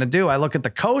how they're going to do, I look at the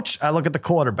coach, I look at the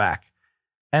quarterback,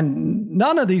 and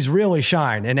none of these really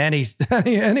shine in any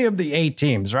of the 8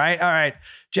 teams, right? All right.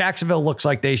 Jacksonville looks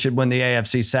like they should win the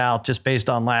AFC South just based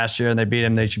on last year, and they beat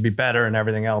them. They should be better and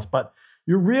everything else. But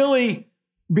you're really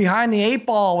behind the 8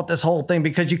 ball with this whole thing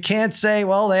because you can't say,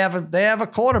 well, they have a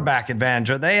quarterback advantage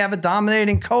or they have a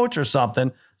dominating coach or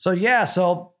something. So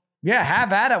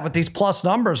have at it with these plus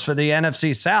numbers for the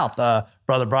NFC South,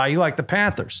 Brother Brian. You like the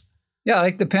Panthers? Yeah, I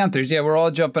like the Panthers. Yeah, we're all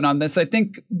jumping on this. I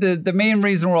think the main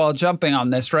reason we're all jumping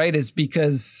on this, right, is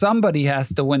because somebody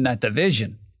has to win that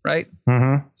division, right?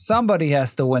 Mm-hmm. Somebody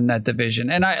has to win that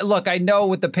division. And I know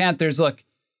with the Panthers,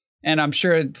 and I'm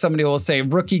sure somebody will say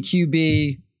rookie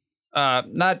QB,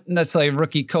 not necessarily a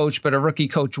rookie coach, but a rookie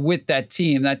coach with that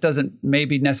team. That doesn't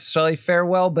maybe necessarily fare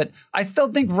well, but I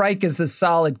still think Reich is a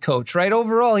solid coach, right?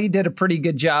 Overall, he did a pretty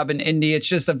good job in Indy. It's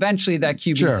just eventually that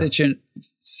QB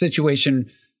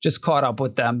situation just caught up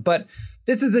with them. But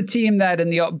this is a team that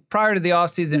prior to the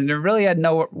offseason, they really had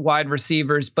no wide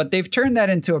receivers, but they've turned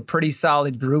that into a pretty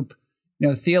solid group. You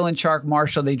know, Thielen, Chark,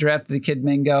 Marshall, they drafted the kid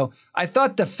Mingo. I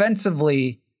thought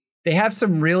defensively, they have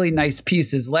some really nice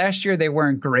pieces. Last year, they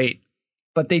weren't great,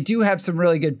 but they do have some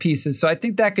really good pieces. So I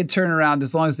think that could turn around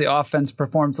as long as the offense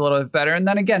performs a little bit better. And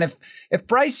then again, if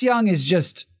Bryce Young is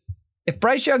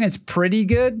pretty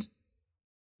good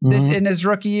in his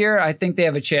rookie year, I think they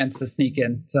have a chance to sneak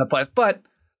in to that play. But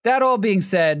that all being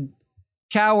said,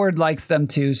 Coward likes them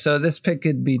too, so this pick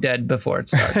could be dead before it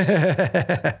starts.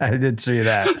 I did see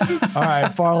that. All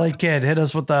right, Farley Kid, hit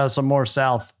us with some more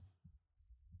South.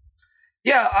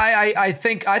 Yeah, I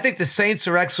think the Saints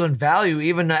are excellent value,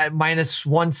 even at minus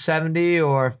 170,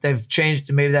 or if they've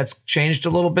changed, maybe that's changed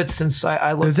a little bit since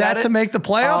I looked at it. Is that to make the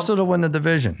playoffs or to win the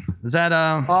division? Is that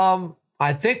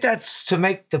I think that's to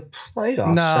make the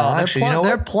playoffs. No,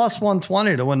 they're plus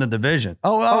 120 to win the division. I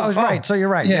was right. So you're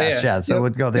right. Yeah. So it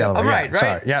would go the other way. Right.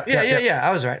 Sorry. Yeah.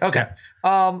 I was right. Okay.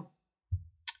 Yeah.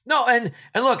 No, and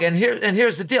look, and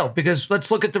here's the deal, because let's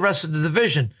look at the rest of the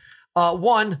division.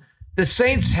 One, the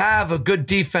Saints have a good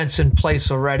defense in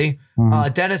place already.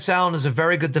 Dennis Allen is a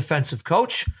very good defensive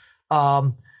coach.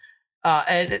 And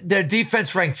their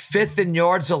defense ranked 5th in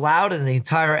yards allowed in the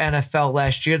entire NFL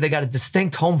last year. They got a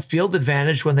distinct home field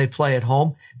advantage when they play at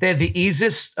home. They have the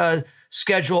easiest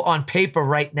schedule on paper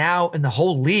right now in the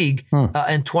whole league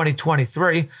in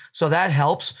 2023. So that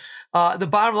helps. The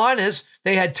bottom line is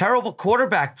they had terrible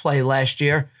quarterback play last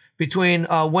year between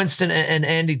Winston and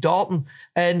Andy Dalton.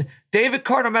 And David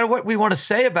Carr, no matter what we want to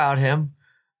say about him,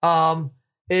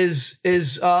 is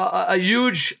a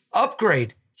huge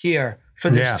upgrade here for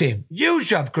this team.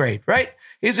 Huge upgrade, right?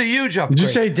 He's a huge upgrade. Did you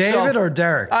say David or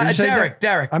Derek?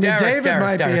 Derek. I mean, David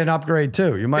might be an upgrade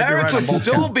too. You might Derek be right. would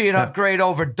still be an upgrade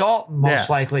over Dalton, most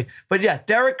likely. But yeah,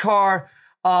 Derek Carr,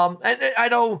 and I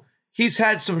know he's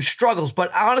had some struggles,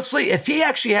 but honestly, if he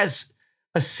actually has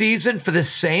a season for the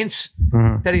Saints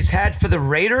that he's had for the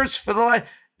Raiders for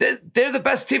they're the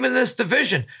best team in this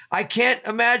division. I can't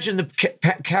imagine the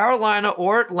Carolina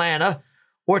or Atlanta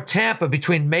or Tampa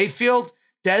between Mayfield,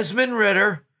 Desmond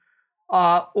Ridder,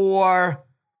 or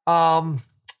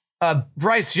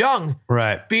Bryce Young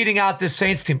beating out this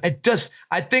Saints team.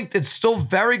 I think it's still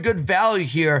very good value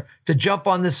here to jump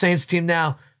on the Saints team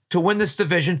now to win this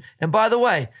division. And by the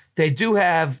way, they do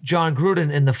have John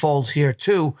Gruden in the fold here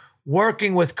too,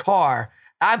 working with Carr.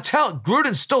 I'm telling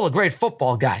Gruden's still a great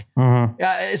football guy,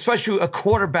 especially a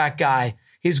quarterback guy.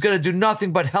 He's going to do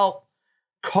nothing but help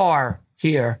Carr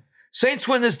here. Saints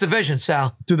win this division,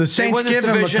 Sal. Do the Saints give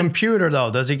him a computer, though?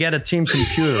 Does he get a team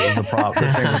computer as a problem?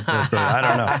 I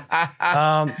don't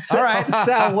know. All right,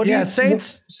 Sal, what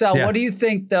do you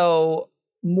think, though,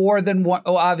 more than one?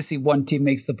 Oh, obviously one team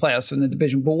makes the playoffs from the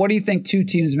division, but what do you think two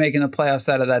teams making the playoffs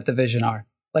out of that division are?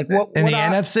 Like what in the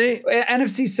NFC?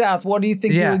 NFC South, what do you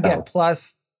think you would get?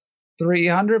 Plus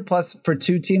 300 plus for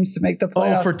two teams to make the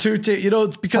playoffs? Oh, for two teams.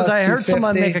 It's because I heard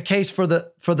someone make a case for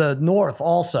the North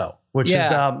also. Which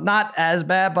is not as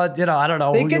bad, but I don't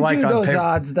know. They can do those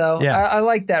odds though. Yeah. I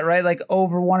like that, right? Like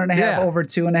over 1.5, over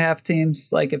 2.5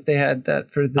 teams. Like if they had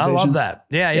that for the divisions. I love that.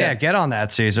 Yeah. Get on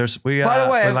that, Caesars. By the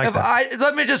way,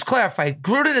 let me just clarify.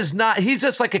 Gruden is not. He's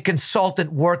just like a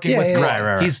consultant working with.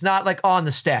 Right. He's not like on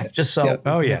the staff. Just so.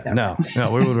 Oh yeah, no,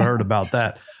 we would have heard about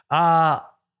that.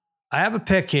 I have a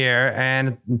pick here,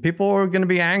 and people are going to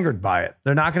be angered by it.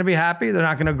 They're not going to be happy. They're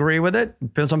not going to agree with it.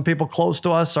 Some people close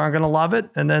to us aren't going to love it.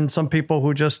 And then some people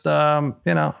who just,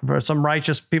 for some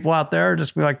righteous people out there,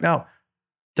 just be like, no,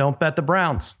 don't bet the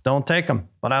Browns. Don't take them.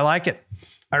 But I like it.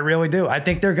 I really do. I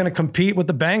think they're going to compete with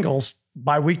the Bengals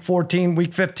by week 14,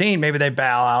 week 15. Maybe they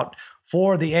bow out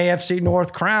for the AFC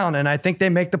North crown. And I think they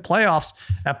make the playoffs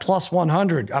at plus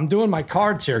 100. I'm doing my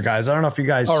cards here, guys. I don't know if you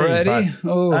guys already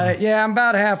see. I'm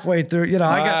about halfway through.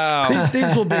 I got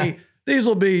these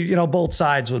will be, both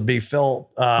sides would be filled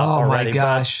already. My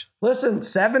gosh. But listen,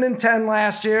 7-10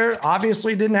 last year.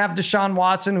 Obviously didn't have Deshaun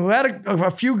Watson, who had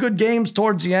a few good games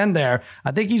towards the end there.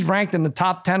 I think he's ranked in the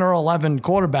top 10 or 11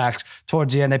 quarterbacks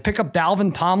towards the end. They pick up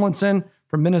Dalvin Tomlinson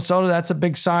from Minnesota. That's a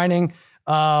big signing.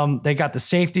 They got the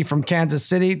safety from Kansas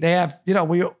City. They have,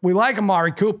 we like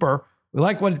Amari Cooper. We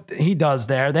like what he does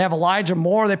there. They have Elijah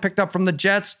Moore they picked up from the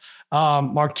Jets.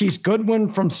 Marquise Goodwin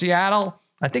from Seattle.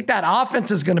 I think that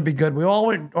offense is going to be good. We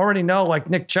already know, like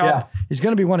Nick Chubb, he's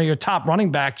going to be one of your top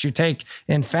running backs you take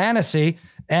in fantasy.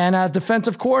 And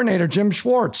defensive coordinator Jim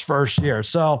Schwartz first year.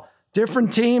 So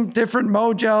different team, different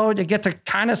mojo. You get to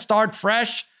kind of start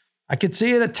fresh. I could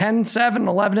see it a 10-7,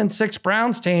 11-6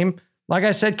 Browns team. Like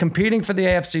I said, competing for the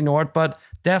AFC North, but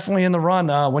definitely in the run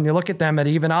when you look at them at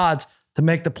even odds to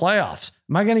make the playoffs.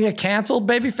 Am I going to get canceled,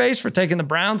 babyface, for taking the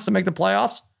Browns to make the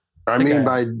playoffs? By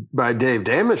Dave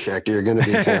Damashek, you're going to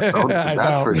be canceled.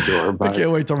 That's for sure. But I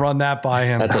can't wait to run that by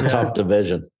him. That's a tough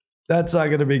division. That's not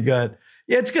going to be good.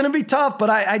 Yeah, it's going to be tough, but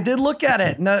I did look at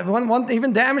it. And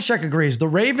even Damashek agrees. The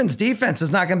Ravens defense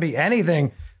is not going to be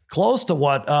anything close to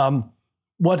what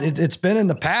it's been in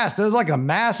the past. There's like a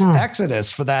mass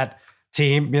exodus for that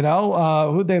team,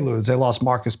 who'd they lose? They lost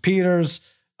Marcus Peters,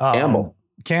 Campbell,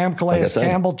 Calais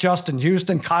Campbell, Justin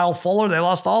Houston, Kyle Fuller. They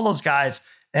lost all those guys,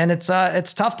 and it's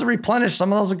tough to replenish.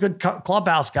 Some of those are good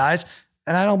clubhouse guys,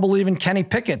 and I don't believe in Kenny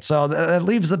Pickett, so that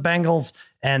leaves the Bengals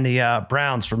and the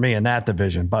Browns for me in that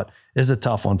division. But it's a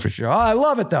tough one for sure. Oh, I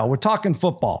love it though. We're talking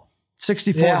football.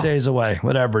 64 days away,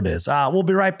 whatever it is. We'll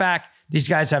be right back. These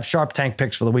guys have Sharp Tank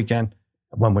picks for the weekend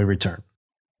when we return.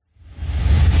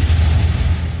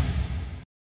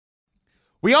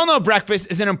 We all know breakfast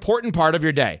is an important part of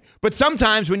your day, but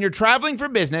sometimes when you're traveling for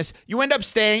business, you end up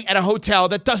staying at a hotel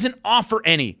that doesn't offer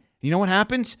any. You know what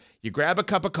happens? You grab a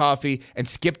cup of coffee and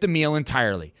skip the meal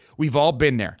entirely. We've all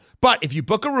been there. But if you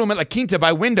book a room at La Quinta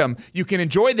by Wyndham, you can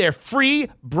enjoy their free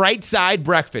Bright Side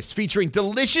breakfast featuring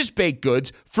delicious baked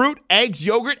goods, fruit, eggs,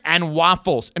 yogurt, and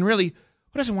waffles. And really,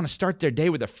 who doesn't want to start their day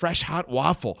with a fresh, hot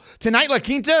waffle? Tonight, La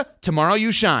Quinta, tomorrow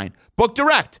you shine. Book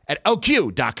direct at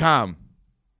lq.com.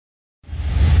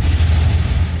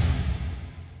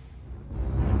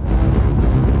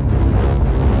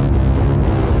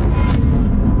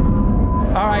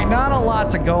 All right, not a lot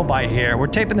to go by here. We're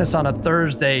taping this on a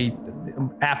Thursday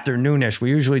afternoonish. We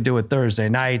usually do it Thursday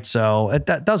night, so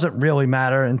that doesn't really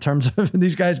matter in terms of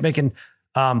these guys making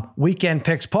weekend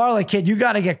picks. Parlay Kid, you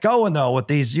got to get going, though, with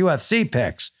these UFC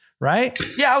picks, right?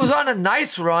 Yeah, I was on a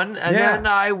nice run, and then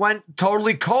I went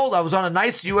totally cold. I was on a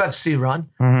nice UFC run,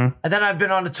 and then I've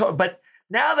been on a but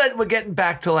now that we're getting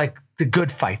back to, like, the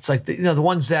good fights, like, the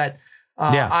ones that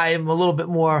I am a little bit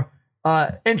more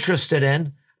interested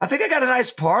in, I think I got a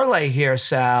nice parlay here,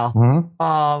 Sal,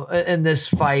 in this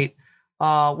fight.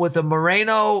 with a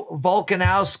Moreno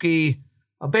Volkanovski,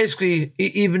 basically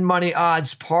even money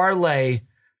odds parlay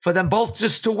for them both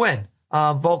just to win.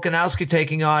 Volkanovski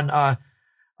taking on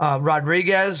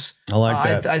Rodriguez. I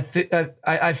like that.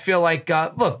 I feel like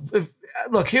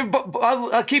look here.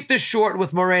 I'll keep this short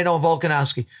with Moreno and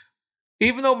Volkanovski.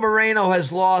 Even though Moreno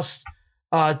has lost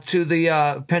to the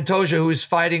Pantoja, who is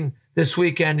fighting this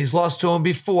weekend, he's lost to him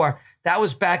before. That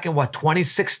was back in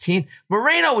 2016.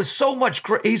 Moreno is so much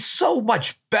he's so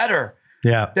much better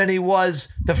than he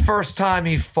was the first time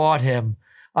he fought him.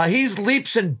 He's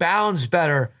leaps and bounds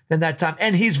better than that time,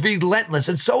 and he's relentless,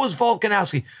 and so is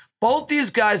Volkanovski. Both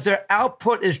these guys, their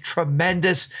output is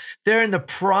tremendous. They're in the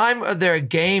prime of their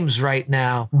games right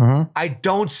now. Mm-hmm. I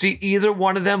don't see either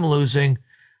one of them losing.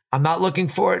 I'm not looking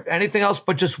for anything else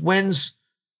but just wins.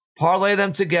 Parlay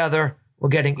them together. We're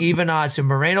getting even odds in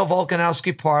Moreno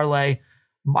Volkanovski parlay.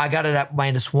 I got it at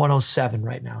minus 107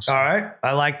 right now. So. All right.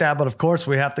 I like that. But of course,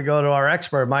 we have to go to our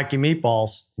expert, Mikey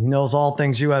Meatballs. He knows all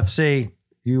things UFC.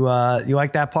 You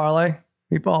like that parlay,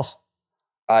 Meatballs?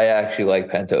 I actually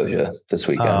like Pantoja this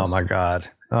weekend. Oh, my God.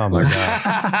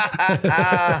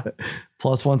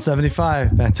 Plus 175,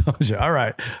 Pantoja. All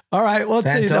right.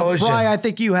 Let's see. Now, Brian, I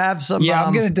think you have some. Yeah,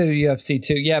 I'm going to do UFC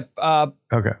too. Yep.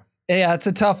 Okay. Yeah, it's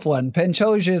a tough one.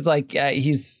 Pantoja is like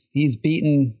he's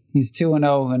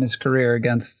 2-0 in his career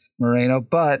against Moreno,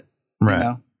 but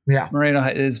Moreno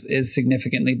is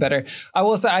significantly better. I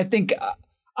will say I think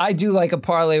I do like a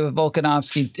parlay with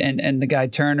Volkanovski and the guy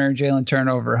Jalen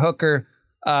Turner over Hooker,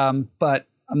 but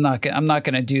I'm not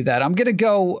going to do that. I'm going to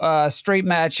go straight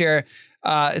match here.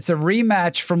 It's a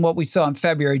rematch from what we saw in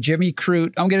February. Jimmy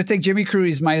Crute. I'm going to take Jimmy Crute.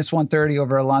 He's minus 130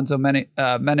 over Alonzo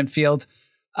Menenfield.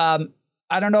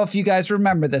 I don't know if you guys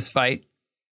remember this fight.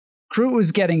 Crute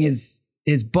was getting his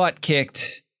butt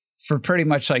kicked for pretty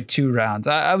much like 2 rounds.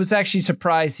 I was actually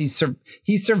surprised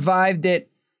he survived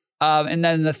it. And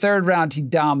then in the 3rd round, he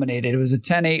dominated. It was a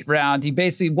 10-8 round. He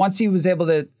basically, once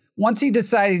he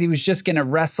decided he was just going to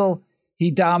wrestle,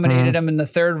 he dominated him in the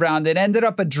 3rd round. It ended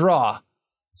up a draw.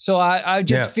 So I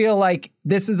just feel like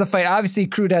this is a fight. Obviously,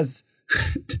 Crute has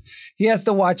he has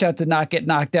to watch out to not get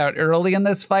knocked out early in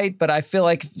this fight. But I feel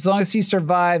like as long as he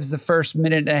survives the first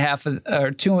minute and a half or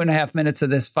 2.5 minutes of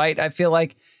this fight, I feel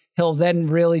like he'll then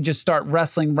really just start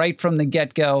wrestling right from the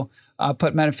get-go,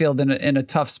 put Menenfield in a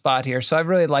tough spot here. So I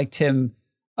really liked him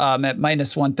at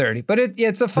minus 130. But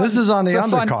it's a fun. This is on the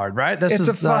undercard, right? This is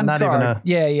a fun not card. even a.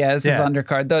 Yeah. This is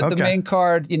undercard. The main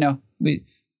card,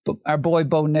 our boy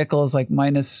Bo Nickel is like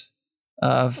minus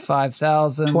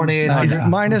 5,000. 2,800.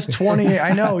 Minus 28.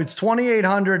 I know it's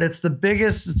 2,800. It's the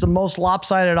biggest. It's the most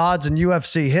lopsided odds in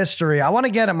UFC history. I want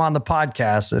to get him on the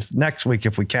podcast next week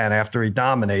if we can after he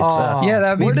dominates.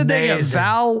 That'd be where did amazing. they get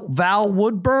Val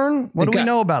Woodburn? What do we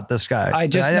know about this guy? I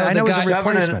know he's a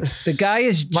replacement. The guy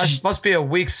is must be a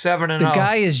week 7-0. The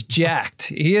guy is jacked.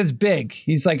 He is big.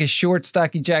 He's like a short,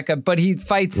 stocky jack, but he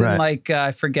fights in like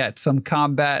I forget some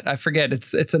combat. I forget.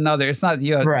 It's another. It's not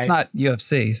It's not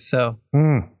UFC. So.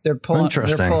 They're pulling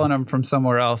him from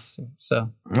somewhere else. So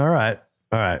all right,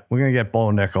 we're gonna get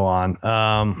Bo Nickel on.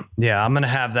 I'm gonna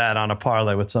have that on a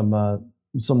parlay with some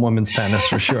women's tennis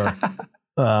for sure.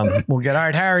 We'll get all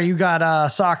right. Harry, you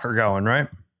got soccer going, right?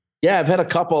 Yeah, I've had a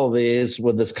couple of these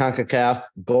with this CONCACAF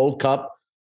Gold Cup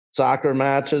soccer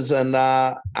matches and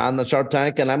on the Sharp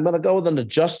Tank, and I'm gonna go with an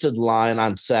adjusted line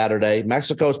on Saturday.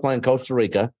 Mexico's playing Costa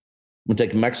Rica. I'm going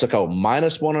to take Mexico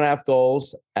minus 1.5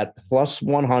 goals at plus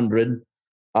 100.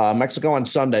 Mexico on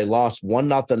Sunday lost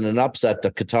 1-0 in an upset to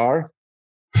Qatar.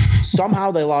 Somehow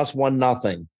they lost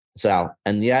 1-0, Sal,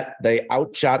 and yet they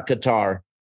outshot Qatar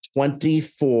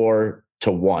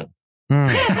 24-1.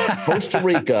 Costa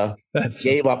Rica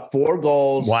gave up 4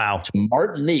 goals to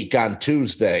Martinique on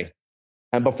Tuesday.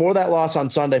 And before that loss on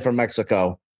Sunday for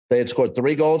Mexico, they had scored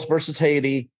 3 goals versus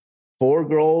Haiti, 4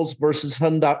 goals versus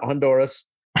Honduras.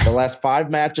 The last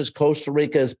 5 matches Costa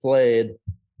Rica has played,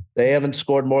 they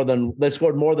scored more than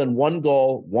 1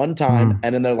 goal 1 time.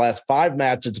 And in their last 5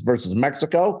 matches versus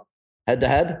Mexico,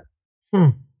 head-to-head,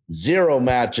 0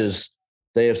 matches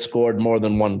they have scored more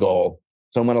than 1 goal.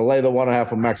 So I'm going to lay the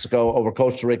 1.5 of Mexico over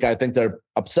Costa Rica. I think they're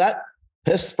upset,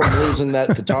 pissed from losing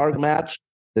that Qatar match.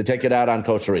 They take it out on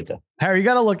Costa Rica. Harry, you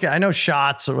got to look at, I know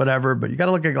shots or whatever, but you got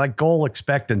to look at like goal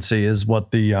expectancy is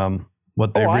what the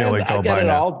what they really go by. I get it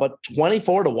all, but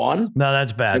 24-1. No,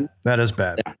 that's bad. That is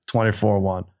bad.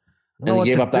 24-1. And he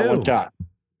gave up that 1 shot.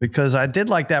 Because I did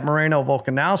like that Moreno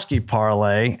Volkanovski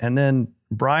parlay, and then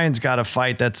Brian's got a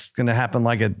fight that's going to happen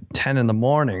like at 10 in the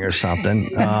morning or something.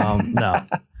 No.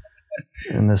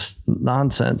 And this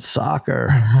nonsense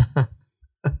soccer.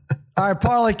 All All right,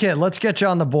 Parlay Kid, let's get you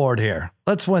on the board here.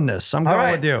 Let's win this. I'm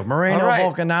going with you. Moreno,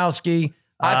 Volkanovski.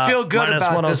 I feel good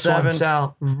about this one,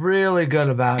 Sal. Really good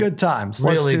about it. Good times.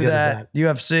 Let's do that.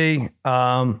 UFC.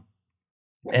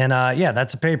 Yeah,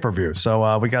 that's a pay-per-view.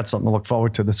 So we got something to look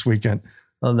forward to this weekend,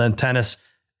 other than tennis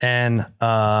and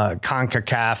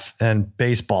CONCACAF and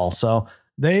baseball. So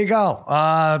there you go.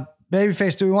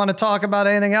 Babyface, do we want to talk about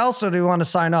anything else, or do we want to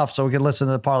sign off so we can listen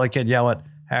to the Parlay Kid yell at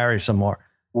Harry some more?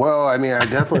 Well, I mean, I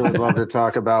definitely would love to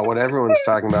talk about what everyone's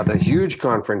talking about, the huge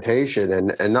confrontation,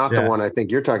 and not the one I think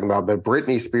you're talking about, but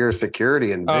Britney Spears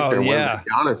security and Victor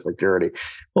Wembanyama security.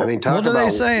 Well, I mean, what are they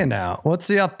saying now? What's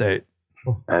the update?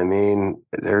 I mean,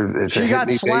 she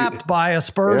got slapped by a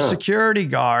Spurs security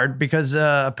guard because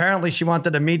apparently she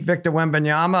wanted to meet Victor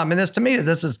Wembanyama. I mean, to me,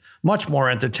 this is much more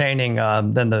entertaining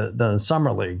than the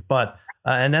Summer League. But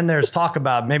and then there's talk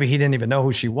about maybe he didn't even know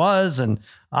who she was, and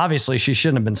obviously she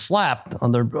shouldn't have been slapped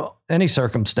under any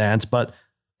circumstance. But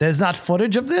there's not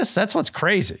footage of this. That's what's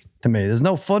crazy to me. There's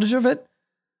no footage of it.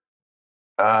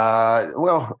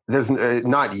 Well, there's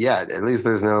not yet. At least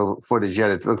there's no footage yet.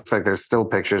 It looks like there's still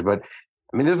pictures, but.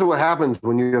 I mean, this is what happens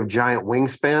when you have giant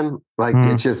wingspan. Like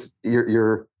it's just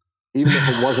you're even if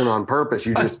it wasn't on purpose,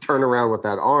 you just turn around with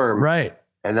that arm, right?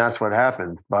 And that's what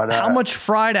happened. But how much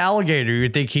fried alligator you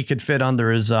think he could fit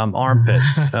under his armpit,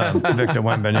 Victor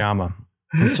Wembanyama?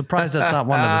 I'm surprised that's not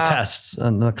one of the tests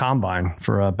in the combine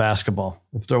for basketball.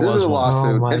 If there was a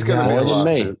lawsuit, it's going to be a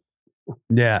lawsuit.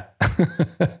 Yeah.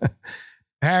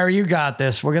 Harry, you got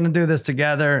this. We're going to do this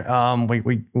together.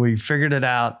 We figured it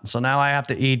out. So now I have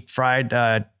to eat fried,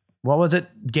 what was it?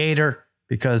 Gator,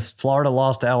 because Florida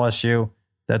lost to LSU.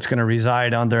 That's going to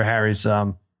reside under Harry's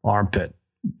armpit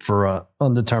for an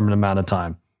undetermined amount of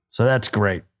time. So that's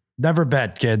great. Never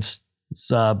bet, kids. It's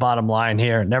bottom line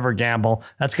here. Never gamble.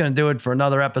 That's going to do it for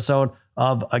another episode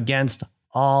of Against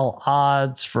All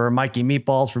Odds. For Mikey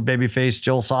Meatballs, for Babyface,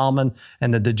 Joel Solomon,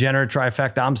 and the Degenerate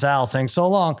Trifecta, I'm Sal saying so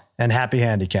long and happy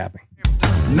handicapping.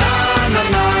 Na, na, na,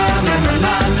 na, na, na, na,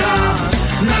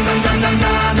 na, na, na,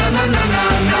 na, na, na,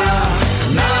 na, na.